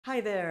Hi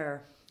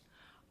there.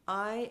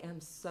 I am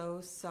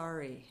so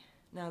sorry.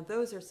 Now,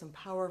 those are some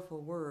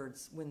powerful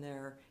words when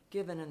they're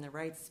given in the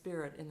right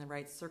spirit, in the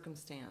right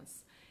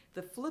circumstance.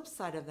 The flip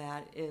side of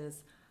that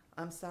is,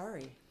 I'm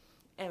sorry.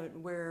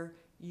 And where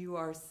you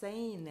are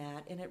saying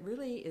that, and it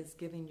really is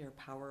giving your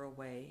power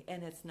away,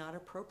 and it's not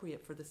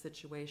appropriate for the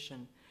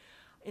situation.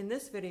 In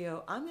this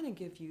video, I'm going to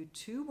give you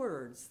two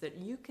words that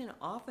you can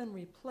often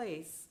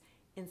replace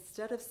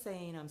instead of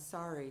saying I'm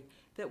sorry,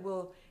 that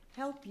will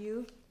help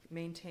you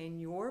maintain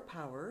your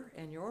power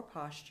and your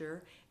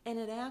posture, and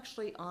it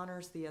actually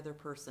honors the other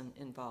person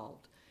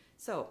involved.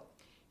 So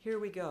here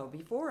we go.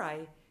 Before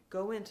I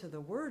go into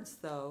the words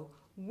though,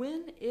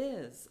 when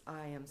is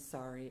I am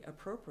sorry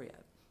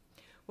appropriate?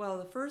 Well, in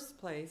the first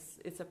place,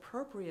 it's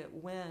appropriate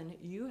when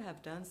you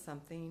have done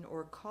something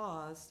or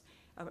caused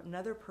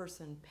another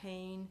person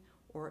pain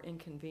or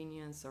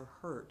inconvenience or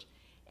hurt,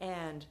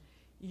 and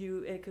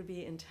it could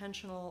be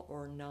intentional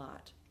or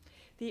not.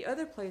 The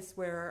other place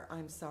where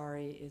I'm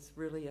sorry is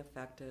really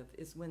effective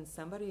is when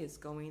somebody is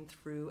going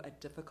through a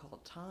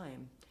difficult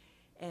time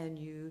and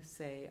you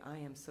say, I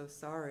am so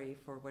sorry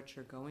for what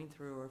you're going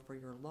through or for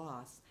your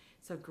loss.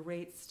 It's a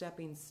great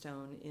stepping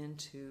stone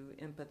into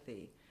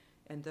empathy.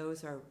 And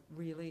those are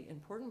really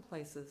important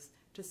places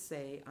to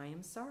say, I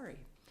am sorry.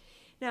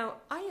 Now,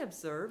 I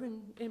observe,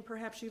 and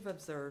perhaps you've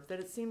observed, that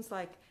it seems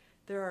like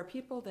there are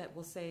people that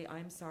will say,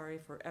 I'm sorry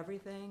for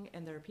everything,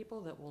 and there are people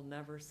that will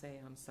never say,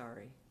 I'm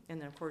sorry.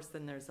 And of course,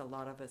 then there's a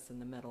lot of us in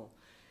the middle.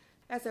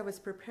 As I was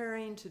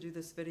preparing to do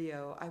this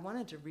video, I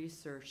wanted to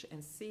research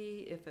and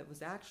see if it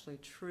was actually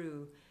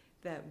true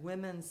that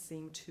women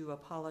seem to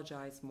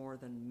apologize more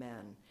than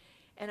men.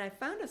 And I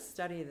found a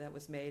study that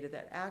was made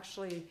that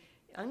actually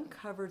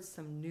uncovered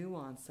some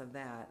nuance of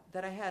that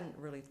I hadn't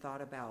really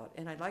thought about.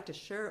 And I'd like to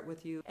share it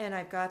with you. And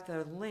I've got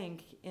the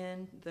link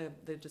in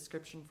the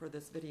description for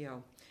this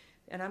video.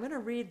 And I'm going to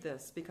read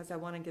this because I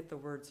want to get the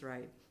words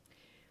right.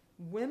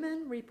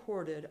 Women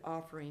reported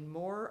offering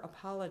more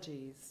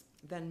apologies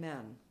than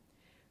men,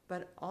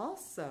 but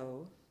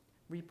also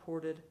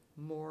reported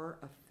more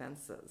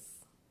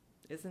offenses.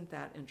 Isn't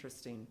that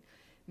interesting?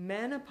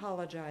 Men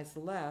apologize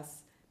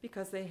less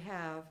because they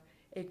have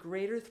a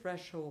greater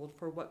threshold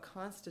for what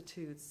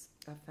constitutes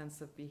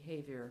offensive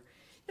behavior.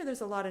 You know,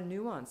 there's a lot of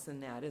nuance in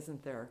that,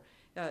 isn't there?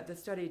 The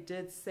study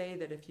did say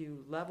that if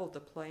you leveled the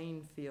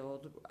playing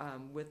field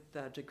with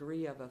the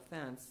degree of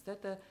offense,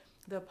 that the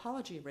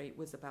apology rate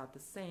was about the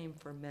same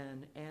for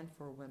men and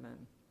for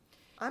women.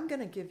 I'm going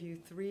to give you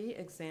three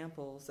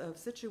examples of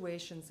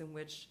situations in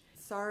which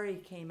sorry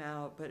came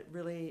out, but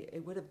really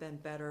it would have been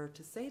better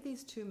to say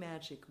these two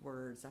magic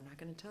words. I'm not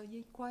going to tell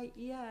you quite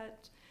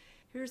yet.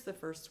 Here's the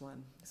first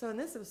one. So, and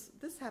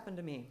this happened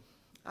to me.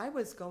 I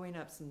was going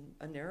up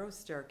a narrow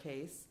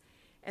staircase,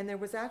 and there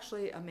was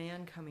actually a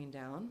man coming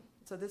down.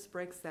 So this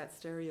breaks that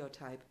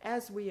stereotype.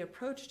 As we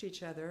approached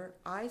each other,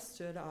 I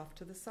stood off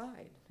to the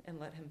side and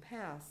let him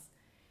pass.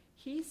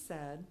 He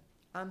said,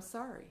 I'm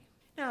sorry.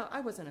 Now,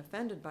 I wasn't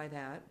offended by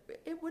that.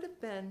 It would have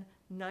been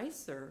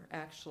nicer,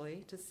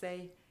 actually, to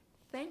say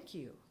thank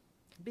you.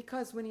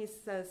 Because when he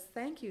says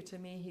thank you to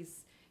me,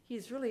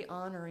 he's really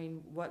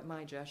honoring what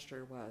my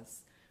gesture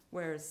was.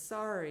 Whereas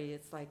sorry,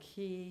 it's like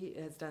he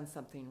has done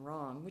something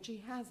wrong, which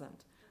he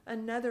hasn't.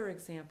 Another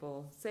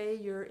example, say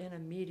you're in a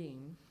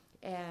meeting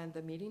and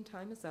the meeting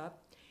time is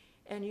up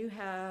and you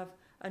have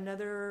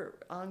another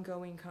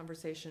ongoing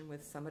conversation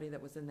with somebody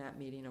that was in that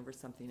meeting over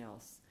something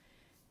else.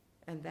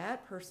 And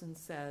that person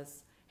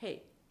says,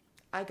 hey,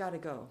 I gotta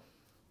go.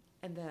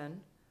 And then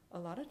a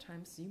lot of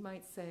times you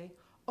might say,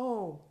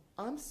 oh,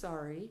 I'm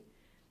sorry.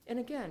 And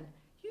again,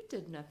 you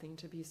did nothing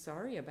to be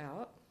sorry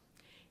about.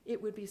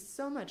 It would be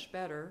so much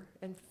better,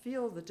 and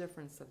feel the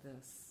difference of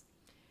this.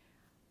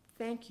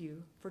 Thank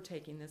you for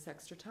taking this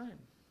extra time.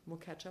 We'll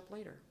catch up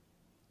later.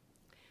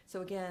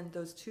 So again,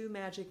 those two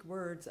magic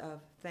words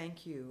of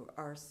thank you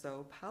are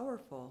so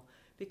powerful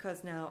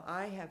because now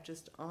I have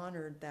just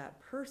honored that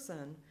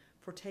person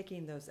for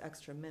taking those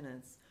extra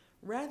minutes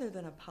rather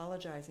than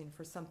apologizing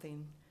for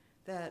something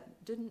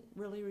that didn't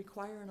really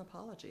require an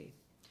apology.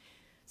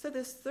 So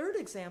this third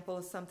example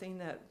is something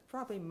that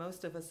probably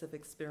most of us have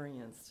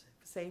experienced.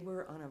 Say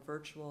we're on a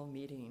virtual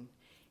meeting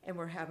and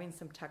we're having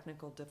some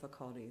technical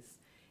difficulties.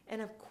 And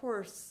of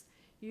course,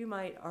 you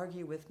might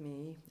argue with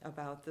me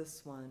about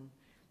this one,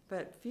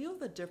 but feel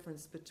the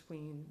difference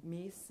between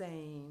me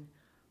saying,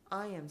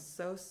 I am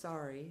so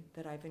sorry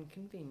that I've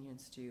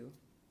inconvenienced you,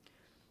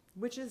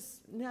 which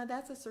is, now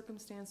that's a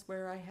circumstance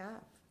where I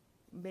have.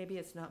 Maybe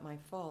it's not my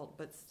fault,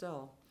 but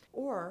still.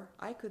 Or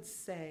I could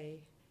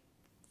say,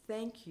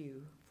 thank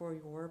you for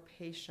your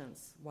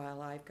patience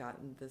while I've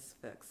gotten this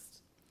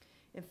fixed.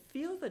 And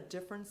feel the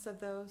difference of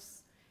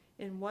those.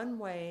 In one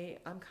way,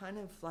 I'm kind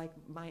of like,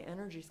 my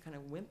energy's kind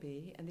of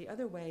wimpy, and the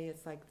other way,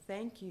 it's like,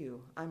 thank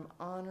you. I'm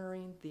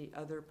honoring the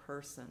other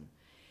person.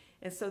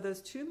 And so those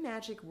two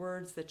magic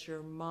words that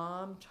your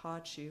mom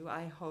taught you,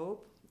 I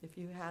hope, if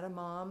you had a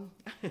mom,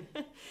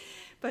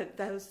 but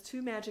those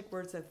two magic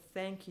words of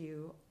thank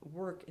you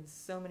work in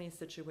so many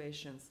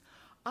situations.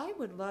 I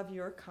would love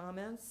your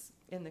comments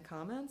in the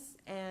comments,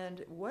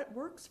 and what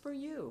works for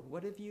you?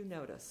 What have you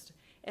noticed?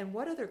 And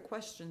what other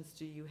questions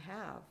do you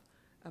have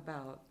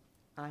about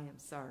I am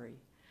sorry?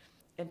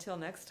 Until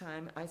next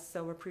time, I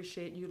so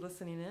appreciate you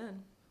listening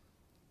in.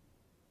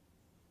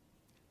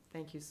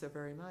 Thank you so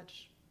very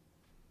much.